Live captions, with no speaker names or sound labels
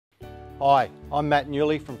Hi, I'm Matt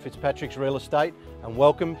Newley from Fitzpatricks Real Estate and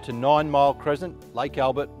welcome to 9 Myall Crescent, Lake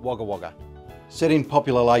Albert, Wagga Wagga. Set in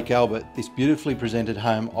popular Lake Albert, this beautifully presented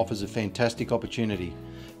home offers a fantastic opportunity.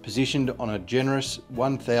 Positioned on a generous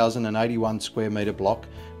 1,081 square metre block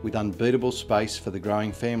with unbeatable space for the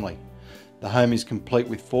growing family. The home is complete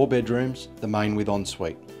with 4 bedrooms, the main with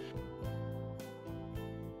ensuite.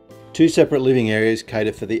 2 separate living areas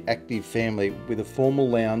cater for the active family with a formal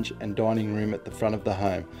lounge and dining room at the front of the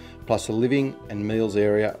home, plus a living and meals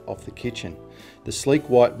area off the kitchen. The sleek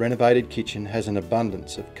white renovated kitchen has an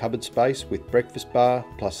abundance of cupboard space with breakfast bar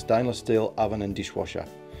plus stainless steel oven and dishwasher.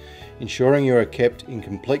 Ensuring you are kept in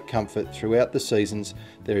complete comfort throughout the seasons,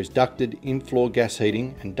 there is ducted in-floor gas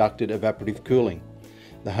heating and ducted evaporative cooling.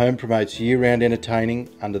 The home promotes year-round entertaining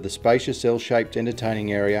under the spacious L-shaped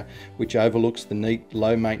entertaining area which overlooks the neat,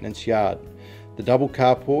 low-maintenance yard. The double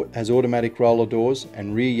carport has automatic roller doors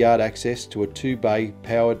and rear yard access to a 2-bay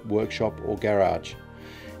powered workshop or garage.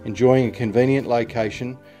 Enjoying a convenient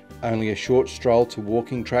location, only a short stroll to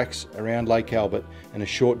walking tracks around Lake Albert and a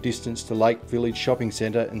short distance to Lake Village Shopping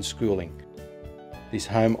Centre and schooling. This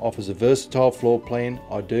home offers a versatile floor plan,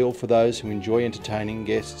 ideal for those who enjoy entertaining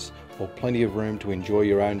guests or plenty of room to enjoy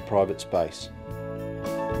your own private space.